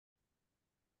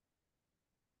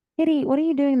Kitty, what are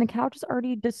you doing? The couch is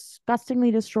already disgustingly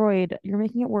destroyed. You're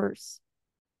making it worse.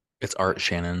 It's art,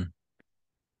 Shannon.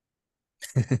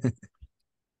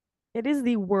 It is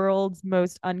the world's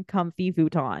most uncomfy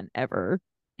futon ever.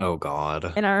 Oh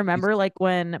God. And I remember like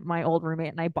when my old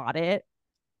roommate and I bought it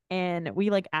and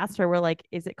we like asked her, we're like,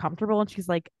 is it comfortable? And she's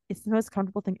like, it's the most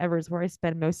comfortable thing ever. Is where I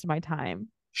spend most of my time.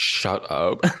 Shut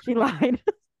up. She lied.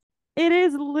 It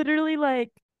is literally like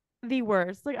the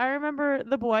worst. Like I remember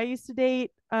the boy I used to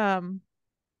date,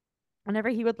 whenever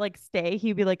he would like stay,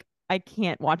 he'd be like, I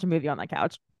can't watch a movie on that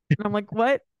couch. And I'm like,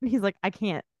 what? And he's like, I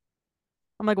can't.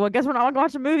 I'm like, well, I guess we're not gonna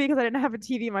watch a movie because I didn't have a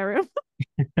TV in my room.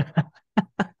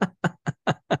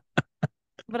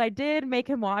 But I did make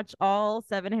him watch all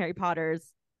seven Harry Potters,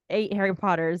 eight Harry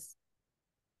Potters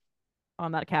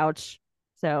on that couch.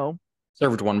 So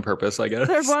Served one purpose, I served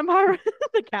guess. one part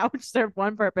the couch served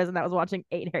one purpose, and that was watching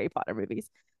eight Harry Potter movies.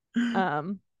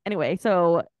 Anyway,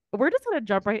 so we're just gonna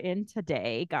jump right in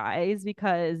today, guys,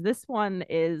 because this one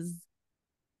is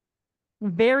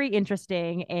very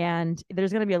interesting and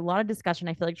there's going to be a lot of discussion.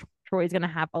 I feel like Troy's going to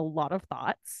have a lot of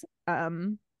thoughts.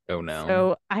 Oh no.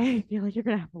 So I feel like you're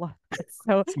going to have a lot of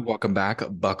thoughts. So Welcome back.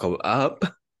 Buckle up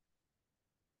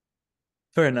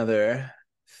for another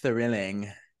thrilling,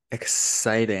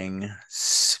 exciting,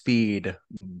 speed,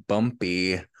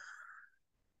 bumpy,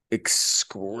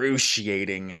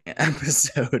 excruciating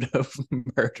episode of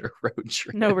Murder Road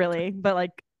no, Trip. really, but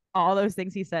like all those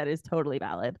things he said is totally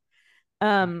valid. Where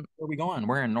Um, are we going?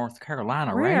 We're in North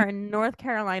Carolina, we right? are in North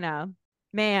Carolina,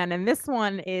 man, and this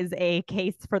one is a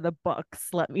case for the books.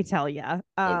 Let me tell you. Oh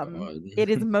God.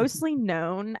 It is mostly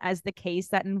known as the case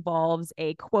that involves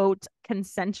a quote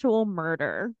consensual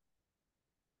murder.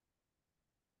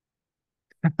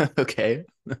 Okay.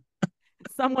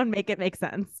 Someone make it make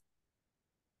sense.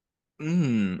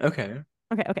 Okay.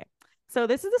 Okay. So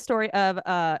this is the story of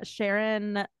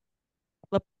Sharon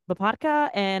Lopatka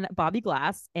and Bobby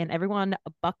Glass, and everyone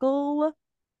buckle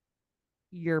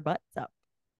your butts up.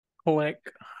 Click.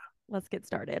 Let's get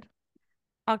started.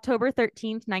 October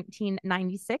 13th,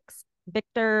 1996,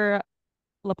 Victor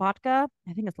Lopatka,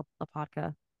 I think it's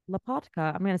Lopatka.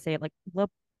 Lopatka, I'm going to say it like Lopatka.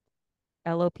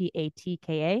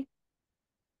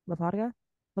 Lopatka? That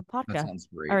Lopatka. sounds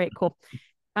All great. right, cool.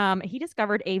 He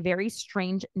discovered a very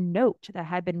strange note that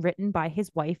had been written by his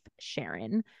wife,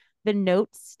 Sharon. The note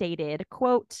stated,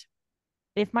 quote,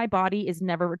 if my body is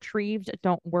never retrieved,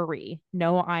 don't worry.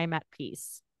 Know I'm at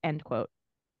peace. End quote.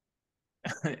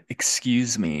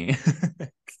 Excuse me.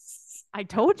 I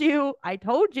told you. I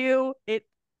told you. It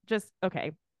just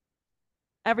okay.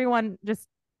 Everyone just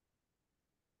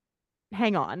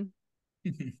hang on.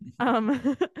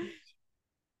 Um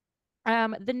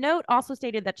the note also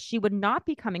stated that she would not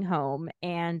be coming home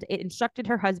and it instructed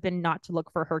her husband not to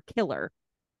look for her killer.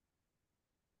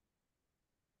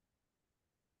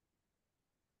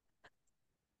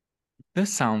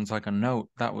 This sounds like a note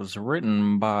that was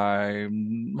written by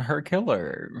her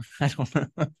killer. I don't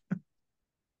know.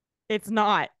 It's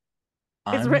not.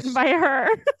 It's I'm written by her.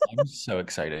 I'm so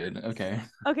excited. Okay.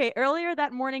 Okay, earlier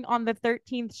that morning on the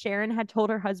 13th, Sharon had told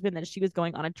her husband that she was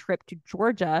going on a trip to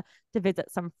Georgia to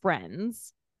visit some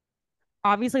friends.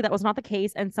 Obviously, that was not the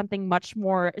case, and something much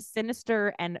more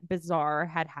sinister and bizarre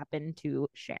had happened to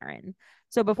Sharon.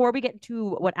 So, before we get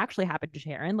to what actually happened to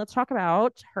Sharon, let's talk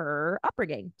about her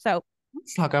upbringing. So,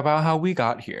 Let's talk about how we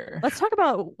got here. let's talk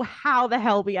about how the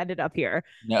hell we ended up here.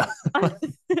 No.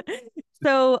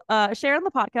 So, Sharon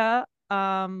Lapatka,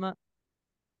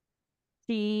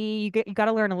 you got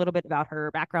to learn a little bit about her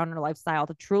background and her lifestyle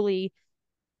to truly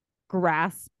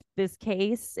grasp this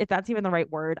case, if that's even the right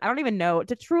word. I don't even know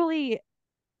to truly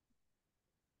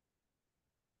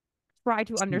try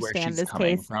to See where understand she's this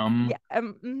coming case. Yeah,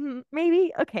 from.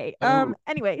 maybe. Okay. Oh,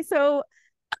 Anyway, so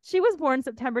she was born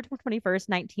September 21st,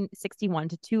 1961,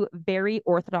 to two very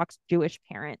Orthodox Jewish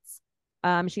parents.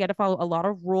 She had to follow a lot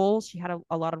of rules. She had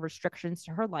a lot of restrictions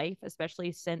to her life,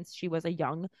 especially since she was a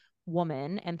young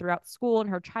woman. And throughout school and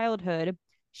her childhood,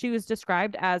 she was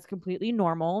described as completely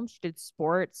normal. She did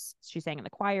sports. She sang in the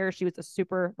choir. She was a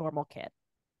super normal kid.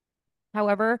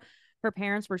 However, her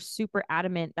parents were super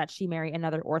adamant that she marry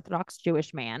another Orthodox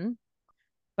Jewish man.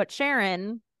 But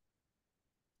Sharon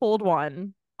pulled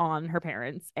one on her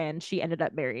parents and she ended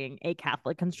up marrying a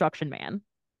Catholic construction man,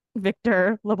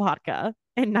 Victor Lopatka,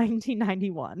 in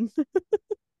 1991.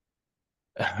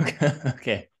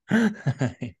 okay.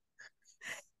 Okay.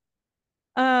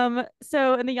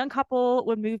 So and the young couple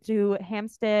would move to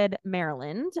Hampstead,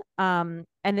 Maryland. And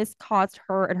this caused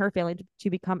her and her family to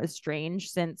become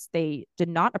estranged since they did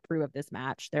not approve of this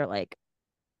match. They're like,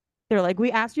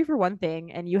 we asked you for one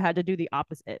thing and you had to do the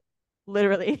opposite.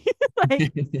 literally.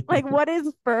 Like what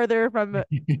is further from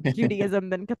Judaism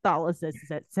than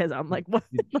Catholicism? Like what?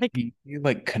 Did Like she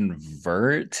like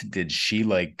convert? Did she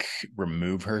like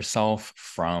remove herself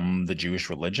from the Jewish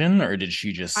religion, or did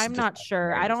she just I'm decide not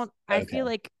sure. I like, don't. okay,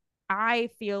 I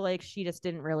feel like she just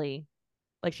didn't really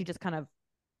like. She just kind of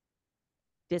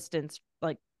distanced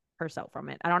like herself from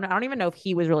it. I don't even know if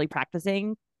he was really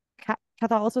practicing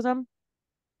Catholicism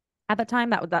at the time.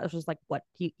 That was just like what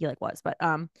he like was. But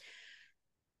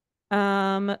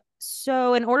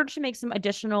so in order to make some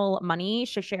additional money,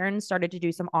 Sharon started to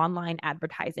do some online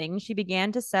advertising. She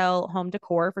began to sell home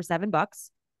decor for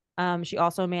 $7. She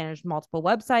also managed multiple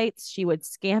websites. She would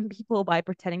scam people by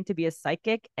pretending to be a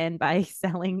psychic and by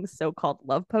selling so-called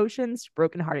love potions to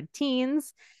brokenhearted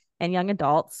teens and young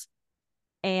adults.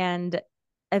 And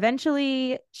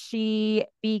eventually she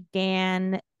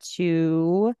began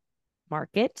to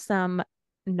market some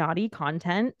naughty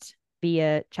content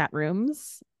via chat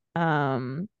rooms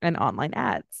and online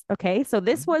ads. Okay, so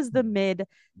this was the mid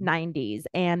 90s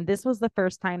and this was the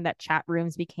first time that chat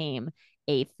rooms became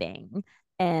a thing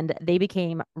and they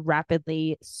became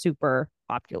rapidly super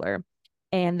popular.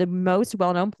 And the most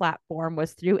well-known platform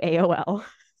was through AOL.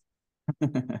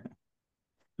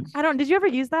 I don't, did you ever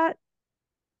use that?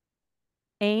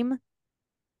 AIM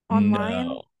online?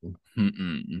 no.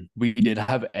 Mm-mm. We did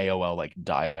have AOL like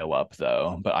dial up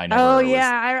though, but I Oh never was.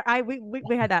 yeah,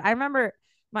 we had that. I remember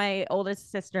my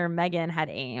oldest sister Megan had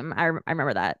AIM. I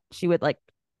remember that she would like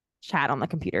chat on the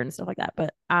computer and stuff like that.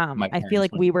 But My I feel parents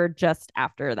like would. we were just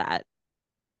after that,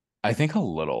 I think a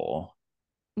little.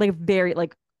 like very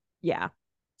like yeah.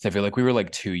 So I feel like we were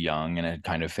like too young and it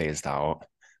kind of phased out.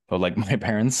 But like my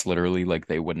parents literally like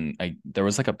they wouldn't like there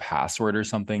was like a password or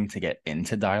something to get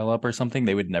into dial up or something.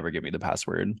 They would never give me the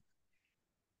password.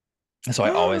 So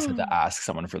I always had to ask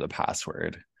someone for the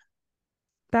password,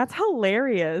 That's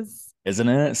hilarious. isn't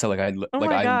it? So like Oh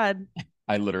my God.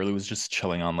 I literally was just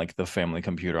chilling on like the family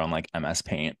computer on like MS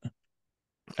Paint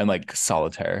and like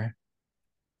solitaire,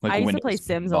 like I used to play Windows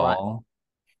Sims a lot. Pinball.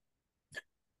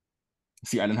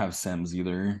 See, I didn't have Sims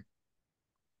either.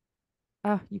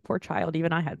 Oh, you poor child.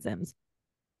 Even I had Sims.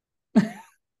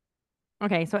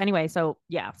 Okay, so anyway, so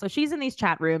yeah, so she's in these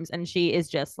chat rooms and she is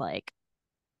just like,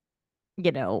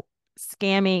 you know,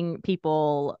 scamming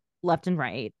people left and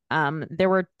right. There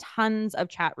were tons of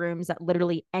chat rooms that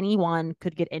literally anyone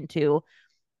could get into,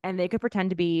 and they could pretend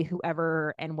to be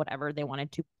whoever and whatever they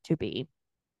wanted to be.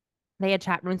 They had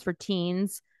chat rooms for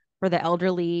teens, for the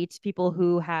elderly, to people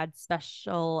who had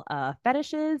special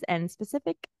fetishes and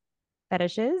specific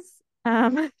fetishes.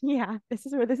 Yeah, this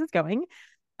is where this is going.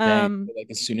 Dang, Um, like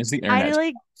as soon as the I internet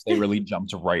like stops, they really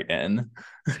jumped right in.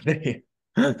 They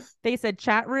they said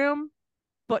chat room,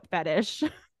 foot fetish.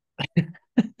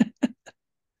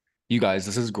 You guys,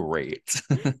 this is great.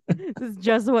 This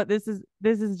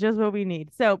is just what we need.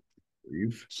 So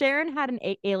Sharon had an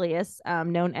alias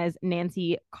known as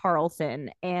Nancy Carlson,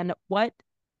 and what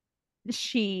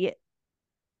she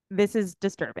this is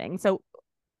disturbing. So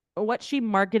what she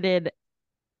marketed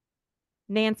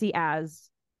Nancy as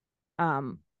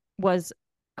um, was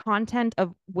content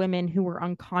of women who were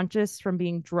unconscious from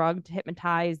being drugged,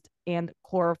 hypnotized, and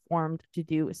chloroformed to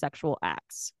do sexual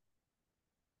acts.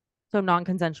 So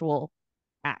non-consensual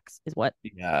acts is what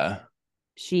Yeah.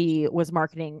 she was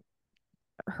marketing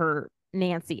her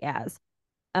Nancy as.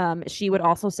 She would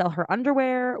also sell her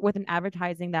underwear with an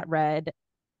advertising that read,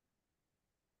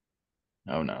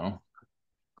 Oh no.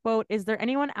 quote, "Is there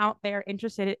anyone out there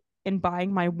interested in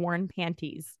buying my worn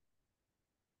panties?"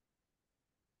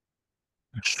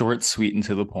 Short, sweet, and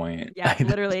to the point. Yeah,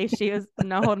 literally, she was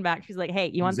no holding back. She's like, "Hey,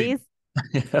 you want She's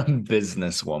these?" a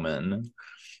businesswoman.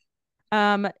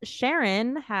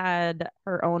 Sharon had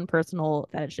her own personal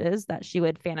fetishes that she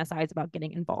would fantasize about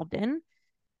getting involved in.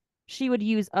 She would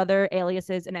use other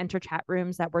aliases and enter chat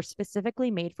rooms that were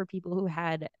specifically made for people who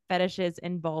had fetishes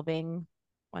involving,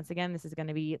 once again, this is going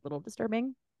to be a little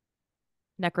disturbing,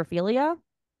 necrophilia,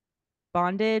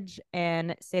 bondage,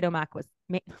 and sadomasochism.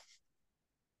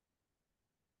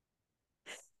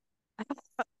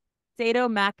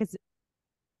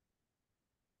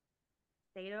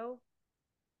 Sado?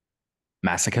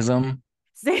 Masochism.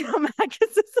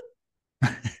 Sadomasochism.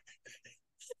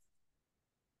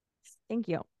 Thank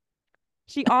you.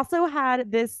 She also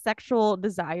had this sexual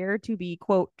desire to be,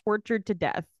 quote, tortured to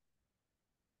death.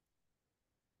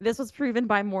 This was proven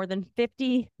by more than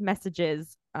 50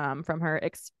 messages from her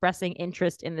expressing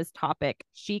interest in this topic.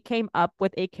 She came up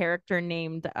with a character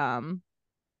named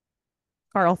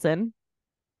Carlson,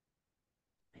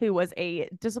 who was a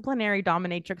disciplinary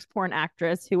dominatrix porn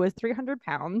actress who was 300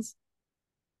 pounds.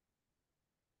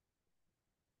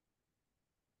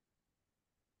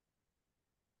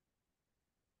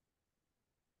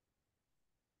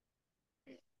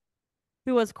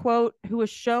 who was, quote, who was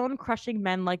shown crushing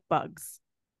men like bugs.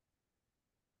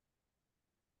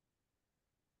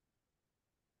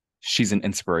 She's an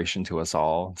inspiration to us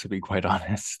all, to be quite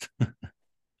honest.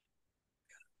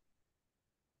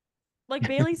 Like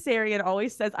Bailey Sarian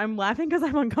always says, I'm laughing because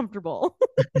I'm uncomfortable.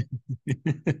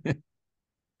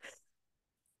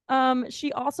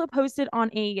 She also posted on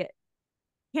a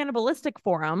cannibalistic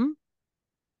forum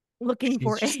looking She's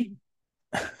for just a.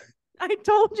 I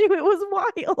told you it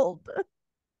was wild.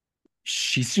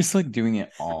 she's just like doing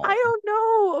it I all. don't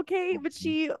know. Okay. But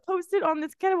she posted on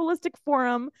this cannibalistic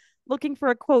forum looking for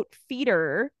a, quote,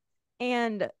 feeder.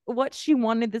 And what she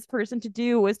wanted this person to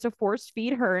do was to force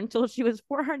feed her until she was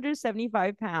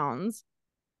 475 pounds.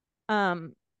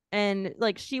 Um, and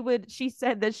like she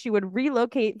said that she would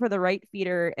relocate for the right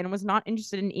feeder and was not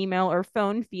interested in email or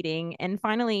phone feeding. And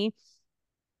finally,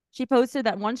 she posted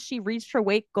that once she reached her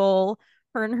weight goal,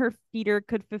 her and her feeder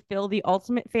could fulfill the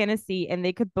ultimate fantasy and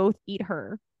they could both eat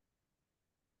her.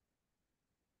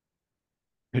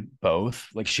 Could both.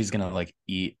 Like she's gonna like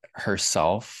eat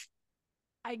herself.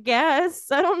 I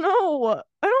guess. I don't know.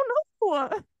 I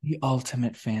don't know. The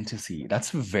ultimate fantasy. That's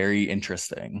very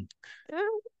interesting.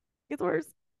 It's worse.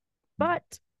 But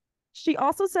she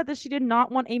also said that she did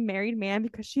not want a married man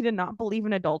because she did not believe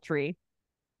in adultery.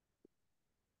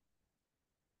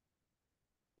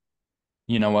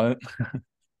 You know what?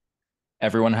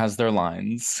 Everyone has their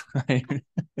lines.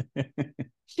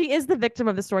 She is the victim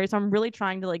of the story, so I'm really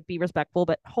trying to like be respectful,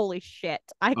 but holy shit.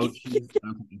 I Oh, can't, she's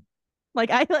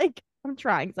okay. I'm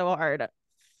trying so hard.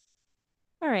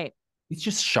 All right. It's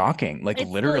just shocking. Like It's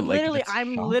like literally, like literally, it's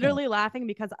I'm shocking. literally laughing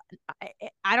because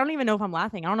I don't even know if I'm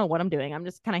laughing. I don't know what I'm doing. I'm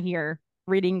just kind of here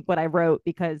reading what I wrote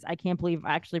because I can't believe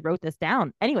I actually wrote this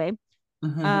down. Anyway,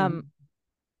 um,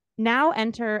 now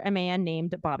enter a man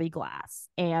named Bobby Glass,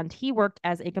 and he worked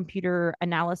as a computer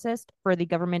analyst for the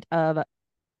government of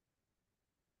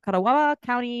Catawba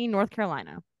County, North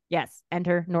Carolina. Yes,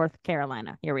 enter North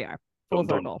Carolina. Here we are, full Dun,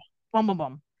 dun. circle. Boom, boom,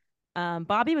 boom.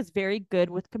 Bobby was very good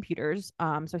with computers,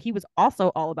 so he was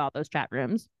also all about those chat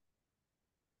rooms.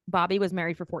 Bobby was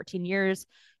married for 14 years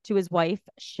to his wife,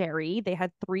 Sherry. They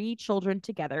had three children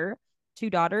together, two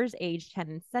daughters aged 10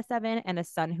 and 7, and a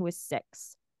son who was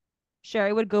 6.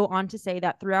 Sherry would go on to say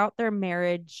that throughout their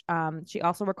marriage, she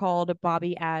also recalled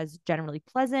Bobby as generally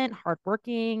pleasant,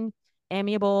 hardworking,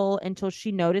 amiable, until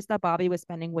she noticed that Bobby was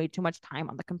spending way too much time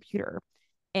on the computer.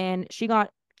 And she got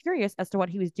curious as to what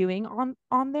he was doing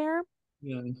on there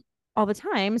Yeah. all the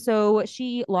time. So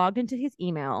she logged into his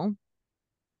email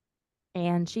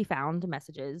and she found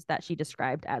messages that she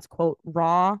described as, quote,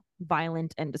 raw,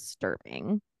 violent, and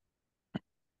disturbing,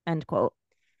 end quote,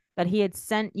 that he had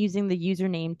sent using the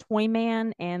username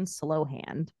Toyman and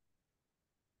Slowhand.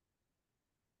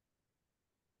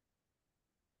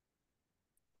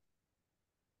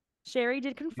 Sherry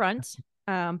did confront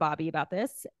Bobby about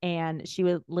this, and she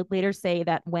would later say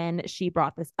that when she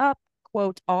brought this up,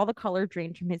 quote, all the color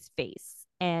drained from his face.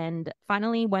 And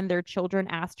finally, when their children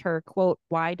asked her, quote,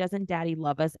 why doesn't daddy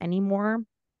love us anymore?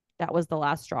 That was the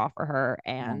last straw for her,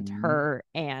 and her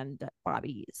and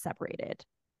Bobby separated.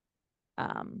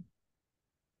 Um,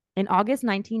 in August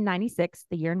 1996,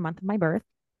 the year and month of my birth,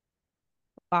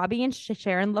 Bobby and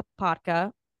Sharon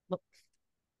Lopatka,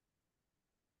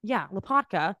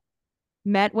 Lopatka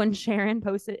met when Sharon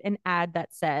posted an ad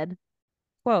that said,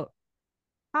 quote,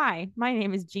 hi, my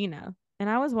name is Gina, and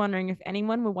I was wondering if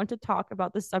anyone would want to talk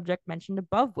about the subject mentioned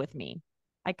above with me.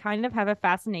 I kind of have a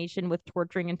fascination with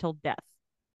torturing until death.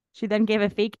 She then gave a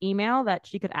fake email that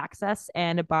she could access,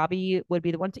 and Bobby would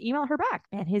be the one to email her back.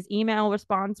 And his email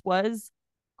response was,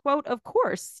 quote, of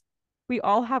course, we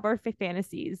all have our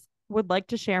fantasies. Would like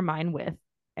to share mine with,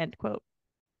 end quote.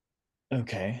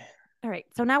 Okay. All right.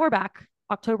 So now we're back,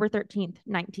 October 13th,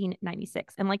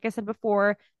 1996. And like I said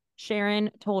before,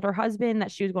 Sharon told her husband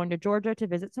that she was going to Georgia to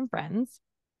visit some friends.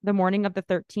 The morning of the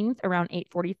 13th, around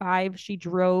 8:45, she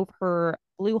drove her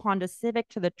blue Honda Civic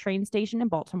to the train station in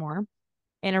Baltimore.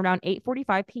 And around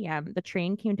 8:45 p.m., the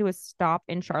train came to a stop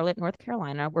in Charlotte, North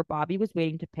Carolina, where Bobby was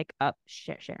waiting to pick up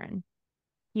Sharon.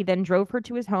 He then drove her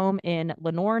to his home in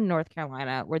Lenoir, North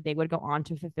Carolina, where they would go on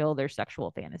to fulfill their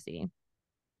sexual fantasy.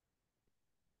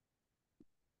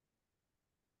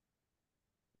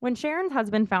 When Sharon's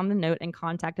husband found the note and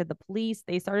contacted the police,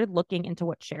 they started looking into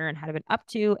what Sharon had been up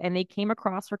to, and they came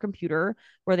across her computer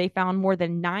where they found more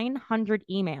than 900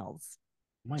 emails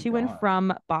Oh my to and God.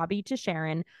 from Bobby to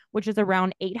Sharon, which is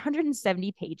around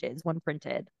 870 pages when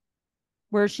printed,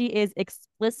 where she is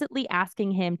explicitly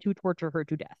asking him to torture her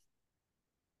to death.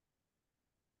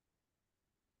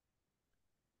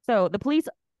 So the police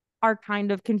are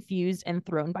kind of confused and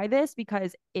thrown by this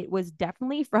because it was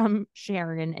definitely from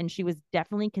Sharon and she was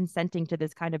definitely consenting to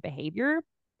this kind of behavior.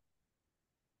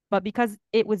 But because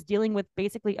it was dealing with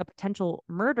basically a potential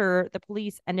murder, the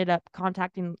police ended up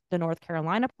contacting the North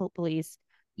Carolina police,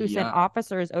 who sent Yeah.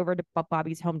 officers over to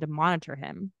Bobby's home to monitor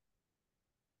him.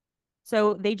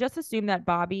 So they just assumed that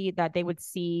they would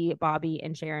see Bobby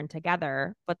and Sharon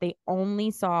together, but they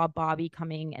only saw Bobby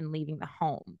coming and leaving the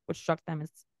home, which struck them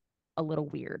as a little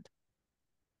weird.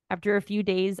 After a few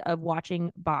days of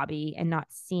watching Bobby and not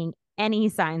seeing any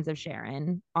signs of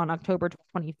Sharon, on October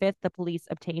 25th, the police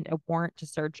obtained a warrant to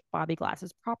search Bobby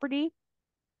Glass's property.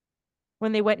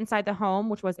 When they went inside the home,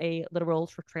 which was a literal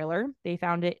trailer, they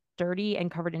found it dirty and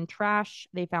covered in trash.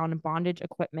 They found bondage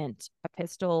equipment, a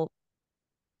pistol.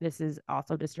 This is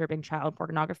also disturbing, child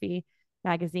pornography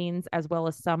magazines, as well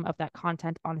as some of that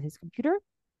content on his computer.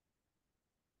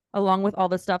 Along with all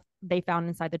the stuff they found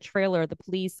inside the trailer, the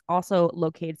police also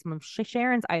located some of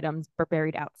Sharon's items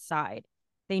buried outside.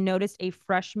 They noticed a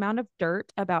fresh mound of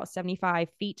dirt about 75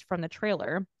 feet from the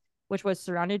trailer, which was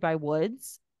surrounded by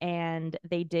woods, and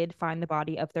they did find the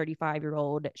body of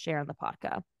 35-year-old Sharon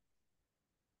Lopatka.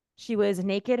 She was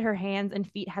naked. Her hands and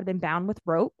feet had been bound with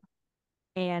rope,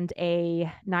 and a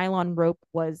nylon rope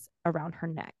was around her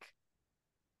neck.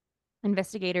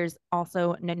 Investigators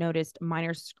also noticed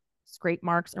minor scrape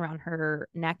marks around her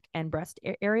neck and breast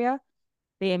area.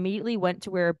 They immediately went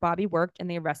to where Bobby worked and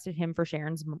they arrested him for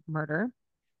Sharon's murder.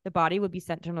 The body would be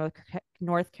sent to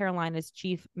North Carolina's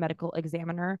chief medical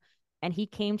examiner, and he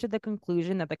came to the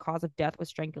conclusion that the cause of death was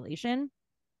strangulation,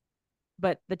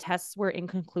 but the tests were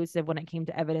inconclusive when it came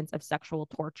to evidence of sexual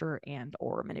torture and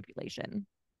or manipulation.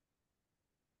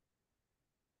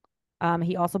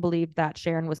 He also believed that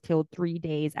Sharon was killed 3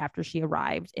 days after she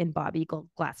arrived in Bobby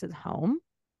Glass's home.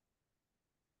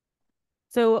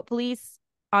 So police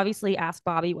obviously asked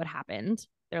Bobby what happened.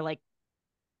 They're like,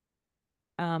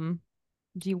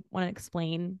 do you want to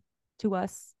explain to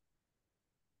us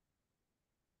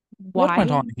What went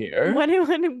why? on here?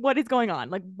 What is going on?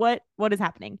 Like what is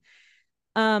happening?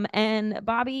 And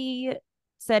Bobby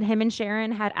said him and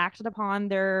Sharon had acted upon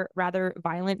their rather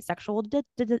violent sexual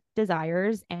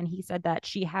desires, and he said that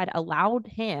she had allowed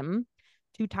him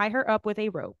to tie her up with a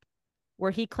rope,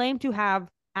 where he claimed to have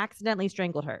accidentally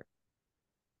strangled her.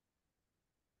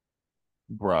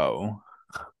 Bro.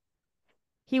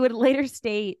 He would later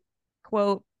state,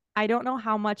 quote, I don't know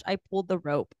how much I pulled the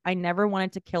rope. I never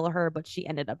wanted to kill her, but she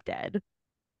ended up dead.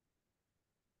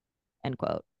 End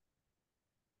quote.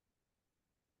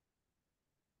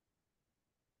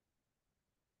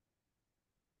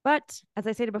 But as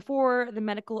I stated before, the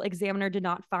medical examiner did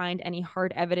not find any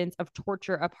hard evidence of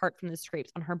torture apart from the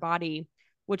scrapes on her body,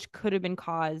 which could have been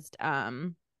caused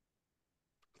from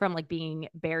like being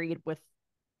buried with,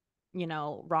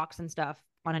 rocks and stuff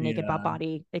on a naked Yeah.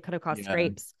 body. It could have caused Yeah.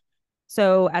 scrapes.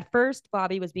 So at first,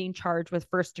 Bobby was being charged with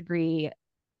first degree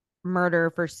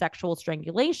murder for sexual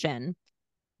strangulation,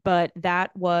 but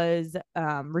that was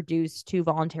reduced to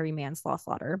voluntary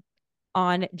manslaughter.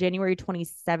 On January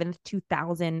 27th,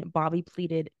 2000, Bobby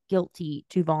pleaded guilty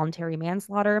to voluntary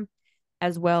manslaughter,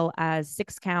 as well as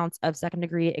 6 counts of second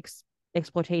degree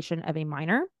exploitation of a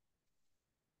minor.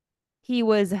 He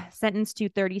was sentenced to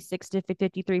 36 to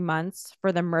 53 months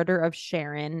for the murder of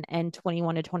Sharon and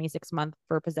 21 to 26 months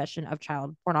for possession of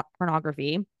child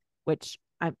pornography, which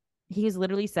he's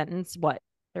literally sentenced, what,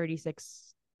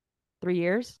 36, 3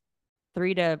 years?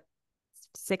 3 to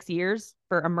 6 years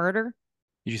for a murder.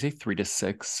 Did you say 3 to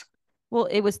 6? Well,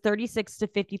 it was 36 to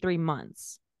 53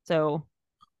 months. So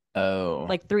Oh.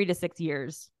 like 3 to 6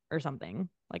 years or something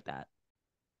like that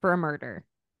for a murder.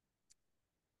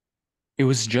 It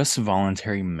was just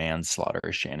voluntary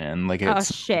manslaughter, Shannon. Like Oh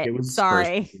it shit. was first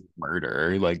Sorry.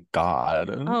 murder. Like God.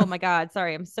 Oh my God.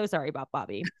 Sorry. I'm so sorry about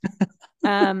Bobby.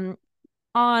 Um,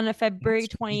 on February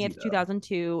That's crazy 20th, though.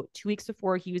 2002, 2 weeks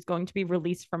before he was going to be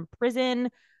released from prison,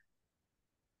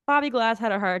 Bobby Glass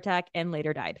had a heart attack and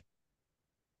later died.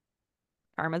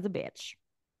 Karma's a bitch.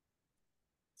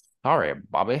 Sorry,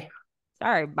 Bobby.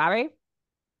 Sorry, Bobby.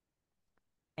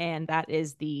 And that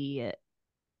is the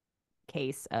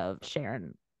case of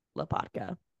Sharon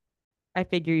Lopatka. I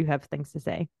figure you have things to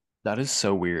say. That is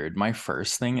so weird. My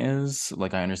first thing is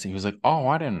like I understand he was like, oh,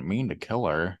 I didn't mean to kill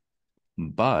her,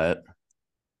 but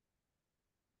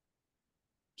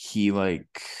he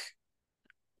like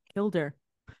Killed her.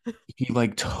 he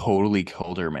like totally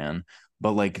killed her, man.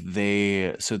 But like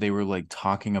they were like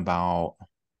talking about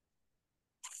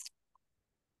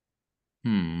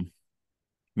hmm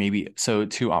maybe so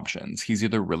two options. He's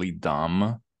either really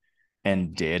dumb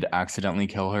and did accidentally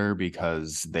kill her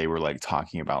because they were like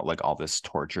talking about like all this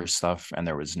torture stuff and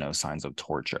there was no signs of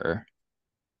torture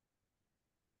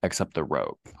except the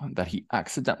rope that he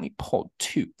accidentally pulled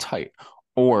too tight.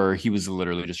 Or he was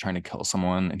literally just trying to kill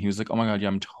someone and he was like, oh my God, yeah,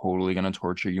 I'm totally gonna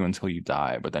torture you until you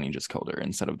die. But then he just killed her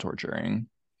instead of torturing.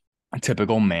 A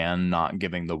typical man not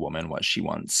giving the woman what she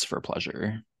wants for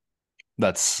pleasure.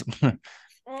 That's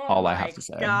Oh all I have my to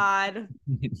say. God.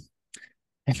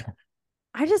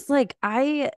 I just like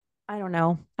I don't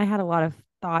know. I had a lot of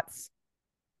thoughts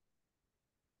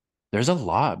There's a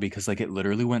lot because like it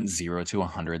literally went 0 to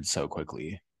 100 so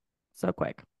quickly. so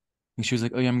quick. And she was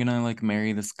like, "Oh yeah, I'm gonna like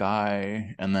marry this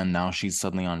guy," and then now she's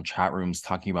suddenly on chat rooms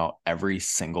talking about every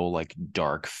single like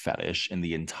dark fetish in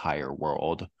the entire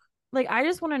world. Like I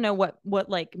just want to know what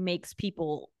like makes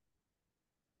people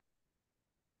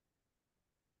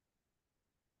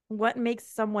what makes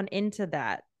someone into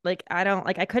that. Like I don't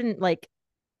like I couldn't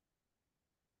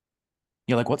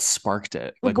Yeah, like what sparked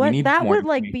it? like Like we what need that more would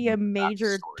like be information a on the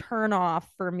major backstory. turn off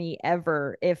for me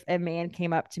ever if a man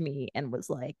came up to me and was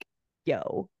like,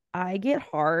 "Yo, I get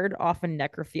hard off of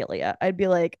necrophilia." I'd be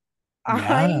like,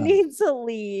 "I Yeah, need to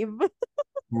leave.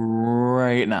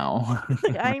 right now.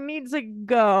 Like I need to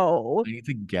go. I need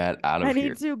to get out I of need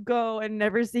here. to go and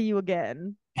never see you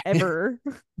again ever."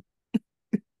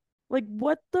 Like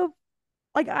what the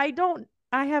like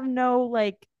I have no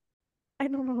like I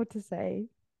don't know what to say.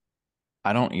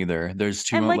 I don't either. There's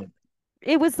too And much like like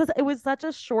it was such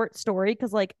a short story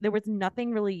because like there was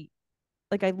nothing really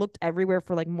like I looked everywhere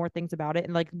for like more things about it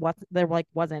and like what there like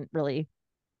wasn't really.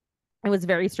 It was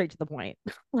very straight to the point.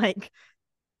 Like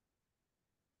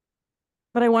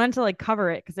but I wanted to like cover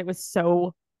it because it was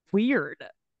so weird.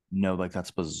 no, like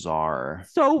that's bizarre,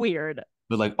 So weird.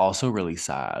 but like also really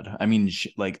sad. I mean,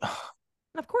 like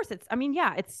Of course it's I mean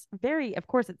yeah, it's very of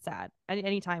course it's sad.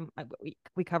 Anytime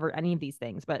we cover any of these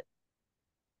things, but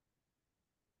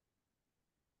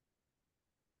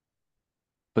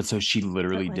so she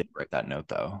but literally did like write that note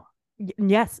though.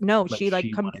 yes, no, Like she like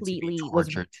she wanted to be completely was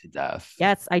tortured to death.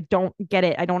 yes, I don't get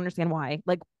it. I don't understand why.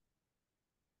 Like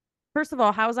first of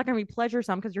all, how is that going to be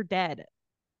pleasuresome because you're dead?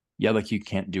 Yeah, like you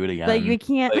can't do it Like again. you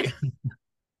can't Like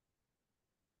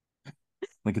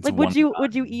like it's like one and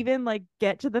would you done. even like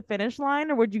get to the finish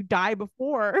line or would you die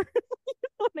before?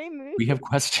 What I mean? We have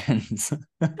questions.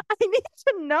 I need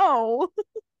to know.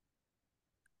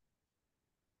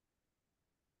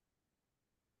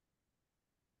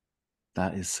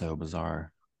 That is so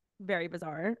bizarre. Very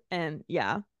bizarre. And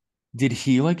yeah. Did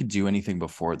he like do anything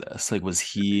before this? Like was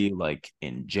he like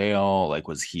in jail? Like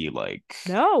was he like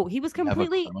No, he was did he have a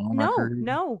completely criminal record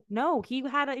no. He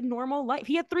had a normal life.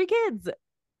 He had 3 kids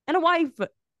and a wife.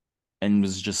 and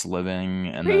was just living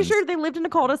and Pretty then sure they lived in a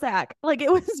cul-de-sac. Like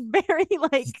it was very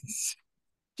like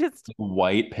just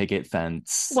white picket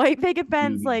fence, white picket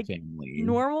fence, food like family.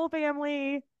 normal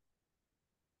family.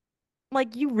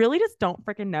 Like you really just don't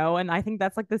freaking know. And I think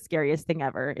that's like the scariest thing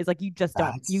ever is like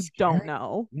That's you don't scary.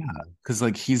 know. Yeah. Because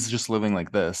like he's just living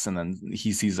like this, and then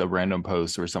he sees a random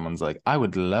post where someone's like, I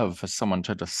would love for someone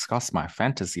to discuss my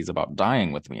fantasies about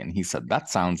dying with me. And he said, that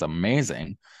sounds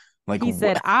amazing. Like He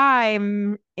said, what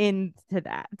I'm into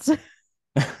that.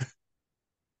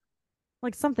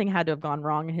 Like something had to have gone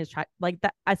wrong in his child. Like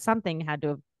that, something had to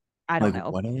have, I don't like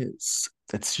know. what is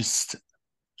it's just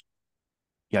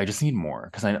yeah, I just need more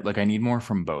because I need more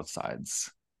from both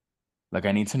sides. Like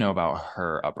I need to know about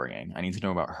her upbringing. I need to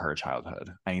know about her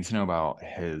childhood. I need to know about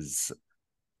his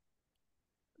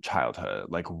childhood.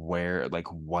 Like where, like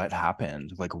what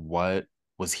happened? Like what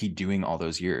was he doing all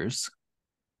those years?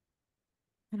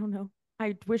 I don't know.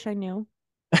 I wish I knew.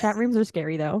 Chat rooms are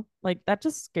scary though. Like that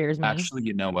just scares me. Actually,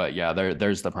 you know what? Yeah,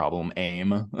 there's the problem.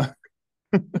 AIM.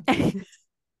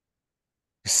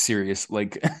 Serious,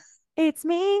 like It's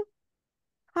me.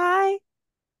 Hi.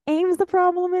 Aim's the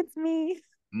problem. It's me.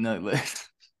 no,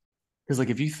 because like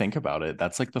if you think about it,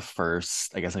 that's like the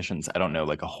first, I guess I shouldn't say, I don't know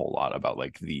like a whole lot about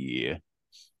like the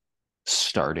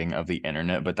starting of the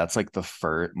internet, but that's like the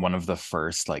first one of the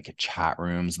first like chat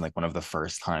rooms and like one of the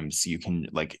first times you can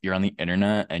like you're on the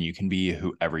internet and you can be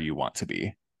whoever you want to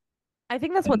be. I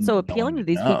think that's what's so And no one appealing to would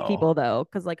these know. people though,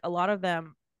 because like a lot of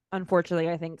them, unfortunately,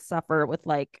 I think suffer with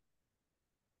like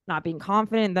not being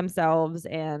confident in themselves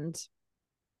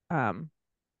um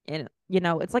and you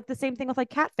know it's like the same thing with like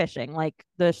catfishing like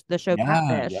the show Yeah,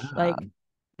 Catfish yeah. like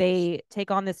they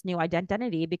take on this new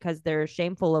identity because they're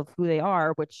shameful of who they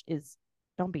are, which is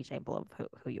don't be shameful of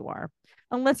who you are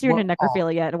unless you're into Well,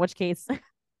 necrophilia, in which case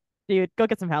dude go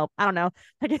get some help. I don't know.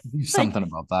 Like, do like something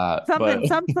about that. But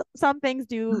something some things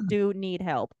do need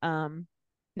help.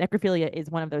 Necrophilia is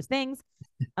one of those things.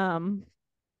 um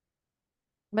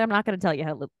But I'm not going to tell you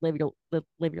how to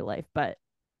live your life. But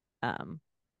um,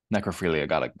 Necrophilia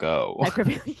gotta go.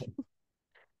 necrophilia,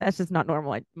 that's just not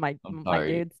normal. I'm My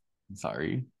sorry. dudes. I'm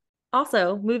sorry.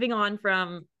 Also, moving on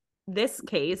from this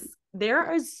case,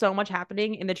 there is so much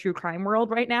happening in the true crime world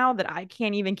right now that I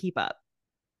can't even keep up.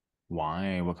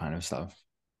 Why? What kind of stuff?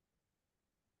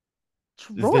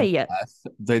 Troy,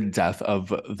 The death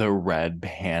of the red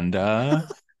panda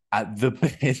at the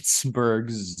Pittsburgh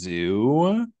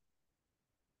Zoo.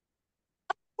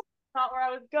 not where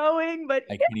I was going, but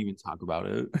I can't even talk about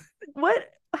it. what?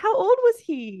 How old was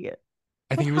he?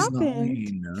 I What think it was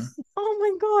happened? 9. Oh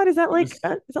my God. It was, Is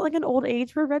that like an old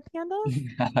age for a red panda?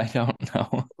 I don't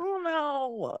know. Oh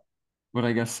no. But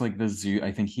I guess like the zoo,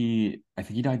 I think he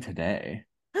died today.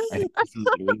 I think this is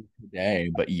literally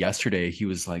today, but yesterday he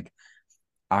was like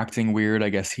acting weird. I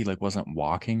guess he like wasn't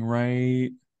walking right.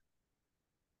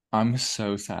 I'm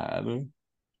so sad.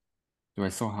 Do I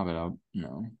still have it up?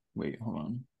 No. Wait, hold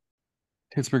on.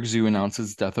 Pittsburgh Zoo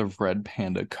announces death of red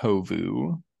panda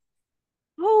Kovu.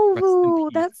 Rest in Oh,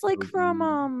 peace, that's like from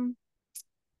Kovu.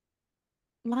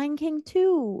 Lion King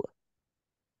 2.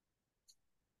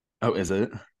 Oh, is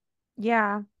it?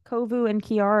 Yeah, Kovu and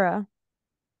Kiara.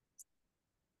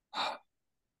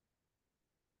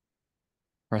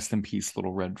 Rest in peace,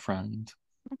 little red friend.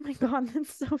 Oh my God,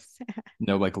 that's so sad.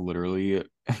 No, like literally,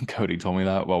 Cody told me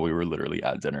that while we were literally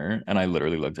at dinner, and I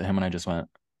literally looked at him and I just went,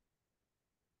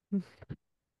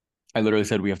 I literally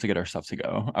said, we have to get our stuff to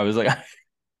go. I was like, I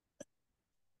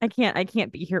I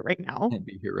can't be here right now. can't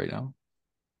be here right now.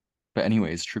 But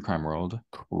anyways, true crime world,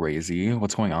 crazy.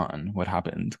 What's going on? What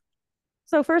happened?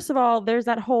 So first of all, there's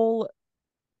that whole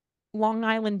Long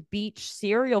Island Beach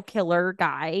serial killer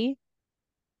guy.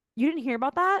 You didn't hear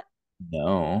about that?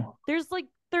 No. There's like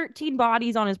 13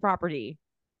 bodies on his property.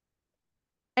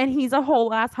 And he's a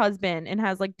whole ass husband and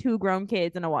has like two grown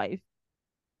kids and a wife.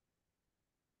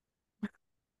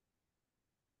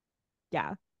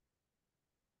 Yeah.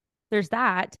 There's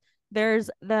that. There's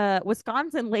the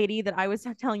Wisconsin lady that I was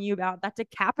telling you about that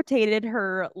decapitated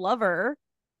her lover.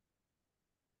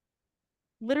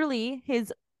 Literally,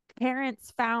 his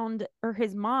parents found, or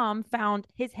his mom found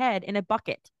his head in a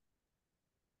bucket.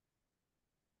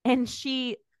 And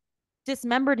she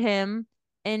dismembered him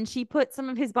and she put some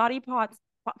of his body parts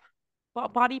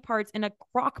in a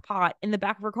crock pot in the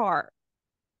back of her car.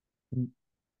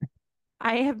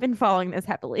 I have been following this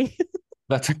happily.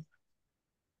 That's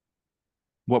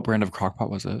what brand of crockpot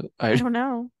was it? I I don't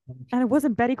know. And it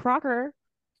wasn't Betty Crocker.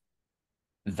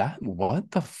 that what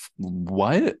the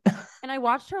what? And I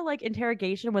watched her like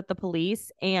interrogation with the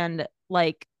police and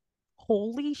like,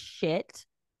 holy shit.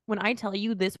 When I tell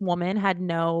you this woman had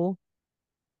no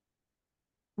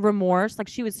remorse, like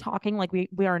she was talking like we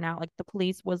are now, like the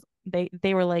police was, they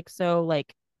were like, so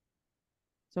like,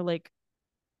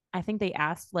 I think they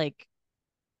asked like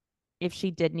if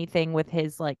she did anything with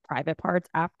his like private parts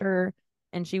after,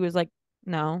 and she was like,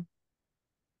 no.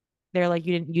 They're like,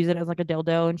 you didn't use it as like a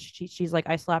dildo, and she's like,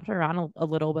 I slapped her around a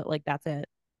little, but like that's it.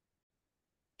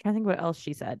 Trying to think what else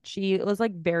she said. She was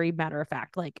like very matter of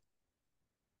fact, like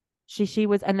she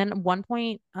was, and then at one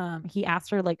point, he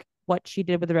asked her like what she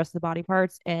did with the rest of the body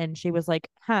parts, and she was like,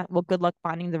 huh, well, good luck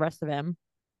finding the rest of him.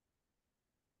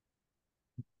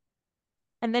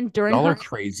 And then Y'all are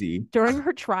crazy. during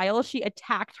her trial, she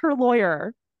attacked her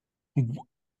lawyer. You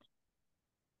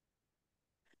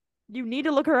need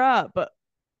to look her up.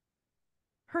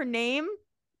 Her name,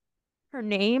 her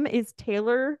name is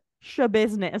Taylor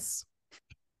Shabusiness.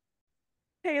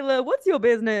 Taylor, what's your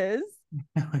business?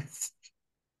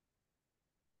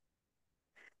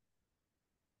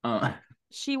 uh,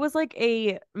 She was like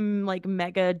a like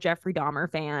mega Jeffrey Dahmer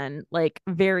fan, like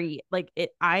very like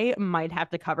it. I might have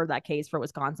to cover that case for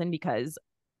Wisconsin because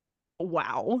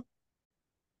wow,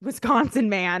 Wisconsin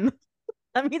man.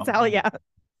 Let me tell you,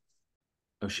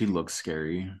 oh, she looks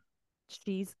scary.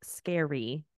 she's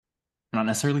scary. Not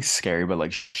necessarily scary, but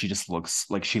like she just looks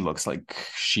like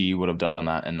she would have done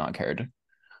that and not cared.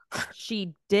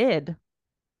 She did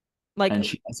like And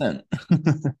she doesn't.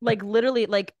 literally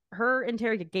like her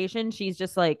interrogation. She's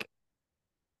just like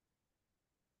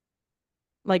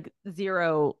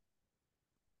zero,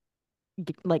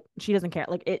 like she doesn't care.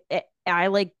 Like I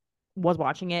like was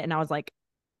watching it and I was like,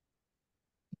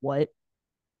 what?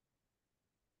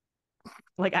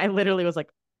 Like I literally was like,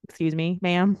 excuse me,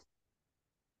 ma'am.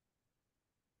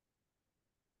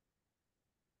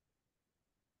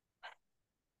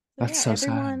 So That's yeah, so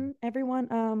sad.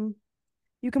 everyone,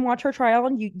 you can watch her trial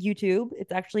on YouTube.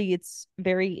 It's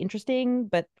very interesting,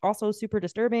 but also super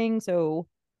disturbing. So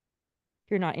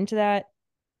if you're not into that,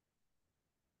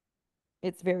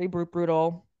 it's very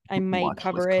brutal. I might Watch with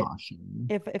cover it caution.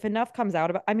 if enough comes out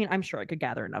about. I mean, I'm sure I could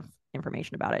gather enough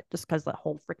information about it just because the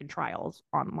whole freaking trials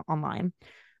online.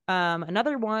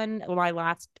 Another one, my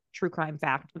last true crime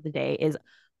fact of the day is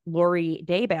Lori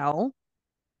Daybell,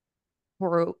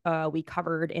 who we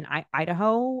covered in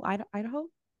Idaho, Idaho,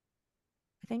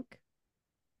 I think.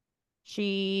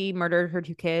 She murdered her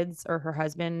two kids, or her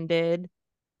husband did.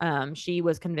 She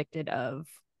was convicted of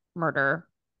murder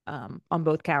on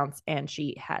both counts, and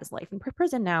she has life in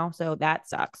prison now. So that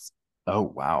sucks. Oh,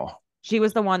 wow. She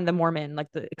was the one, the Mormon, like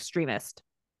the extremist.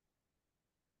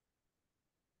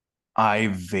 I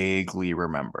vaguely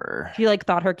remember. She like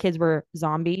thought her kids were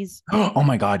zombies. Oh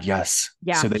my God, yes.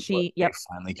 Yeah, So she. they Yep.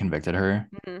 finally convicted her.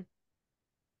 Mm-hmm.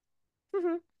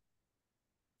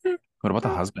 Mm-hmm. What about the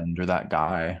husband or that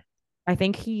guy? I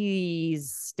think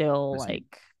he's still Is he?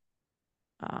 like.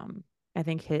 I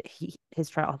think his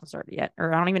trial hasn't started yet,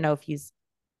 or I don't even know if he's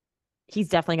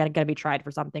definitely gonna be tried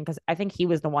for something because I think he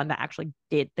was the one that actually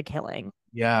did the killing.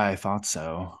 Yeah, I thought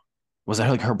so. Was that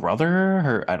like her brother?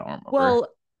 Her, I don't remember. Well,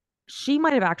 she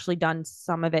might have actually done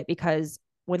some of it because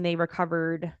when they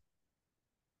recovered,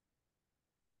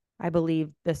 I believe,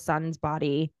 the son's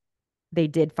body, they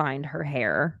did find her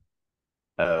hair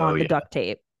Oh on the yeah, duct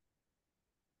tape.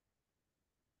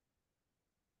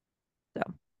 So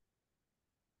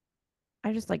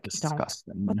I just like don't.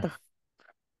 disgusting. What the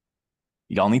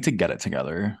Y'all need to get it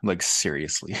together. Like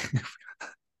seriously.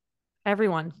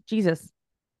 everyone, Jesus,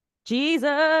 they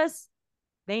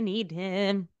need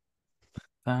him.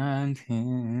 Find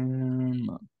him.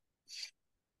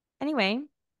 Anyway,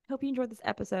 hope you enjoyed this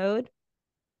episode.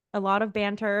 A lot of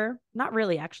banter, not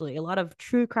really actually, a lot of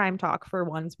true crime talk for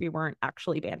once we weren't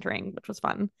actually bantering, which was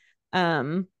fun.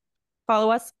 Um,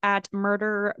 Follow us at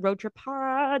Murder Road Trip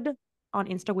Pod on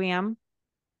Instagram.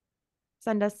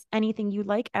 Send us anything you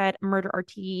like at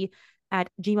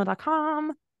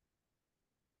murderrt@gmail.com.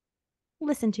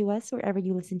 Listen to us wherever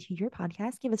you listen to your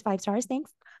podcast. Give us 5 stars.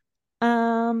 Thanks.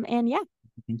 And yeah,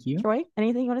 Thank you. Troy,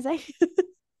 anything you want to say?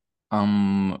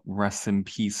 Rest in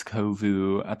peace,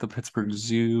 Kovu at the Pittsburgh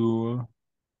Zoo.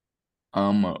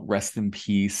 Rest in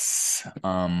peace.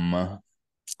 Um,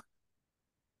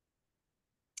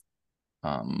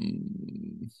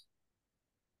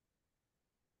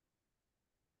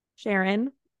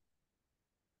 Sharon,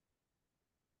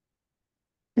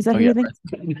 is that oh who yeah, you're thinking?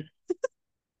 rest in peace.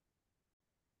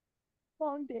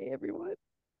 Long day, everyone.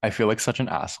 I feel like such an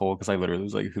asshole because I literally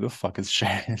was like, who the fuck is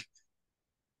Shannon?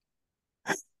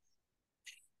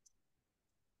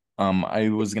 I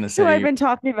was gonna Who I've say been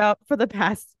talking about for the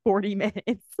past 40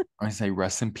 minutes. I say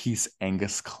rest in peace,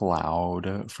 Angus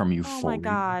Cloud from Oh my Euphoria.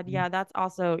 God. Yeah, that's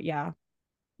also, yeah,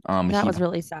 that He was passed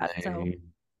really sad. So away,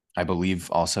 I believe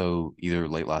also either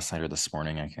late last night or this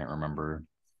morning. I can't remember.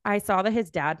 I saw that his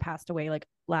dad passed away like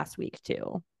last week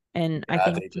too. And I Yeah,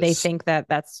 think they they just think that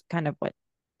that's kind of what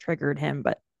triggered him.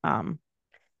 But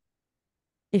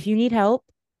if you need help,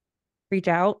 reach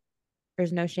out.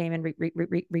 There's no shame in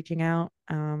reaching out.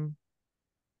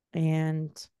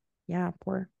 And yeah,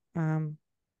 poor.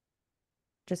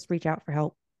 Just reach out for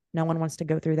help. No one wants to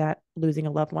go through that, losing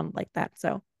a loved one like that.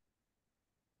 So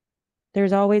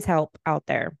there's always help out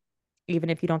there, even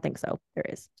if you don't think so. There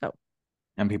is. So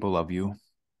and people love you.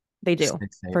 they do Stay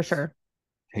for safe. sure.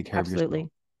 Take care of yourself.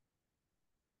 Absolutely.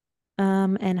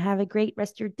 And have a great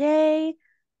rest of your day.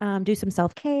 Do some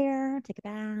self care, take a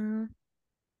bath,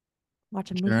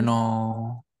 watch a movie,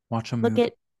 Journal. Watch a look movie.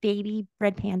 at baby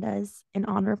red pandas in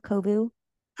honor of Kovu.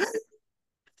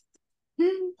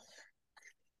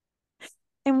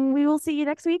 And we will see you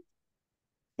next week.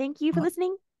 Thank you for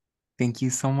listening. Thank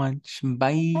you so much.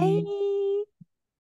 Bye. Bye.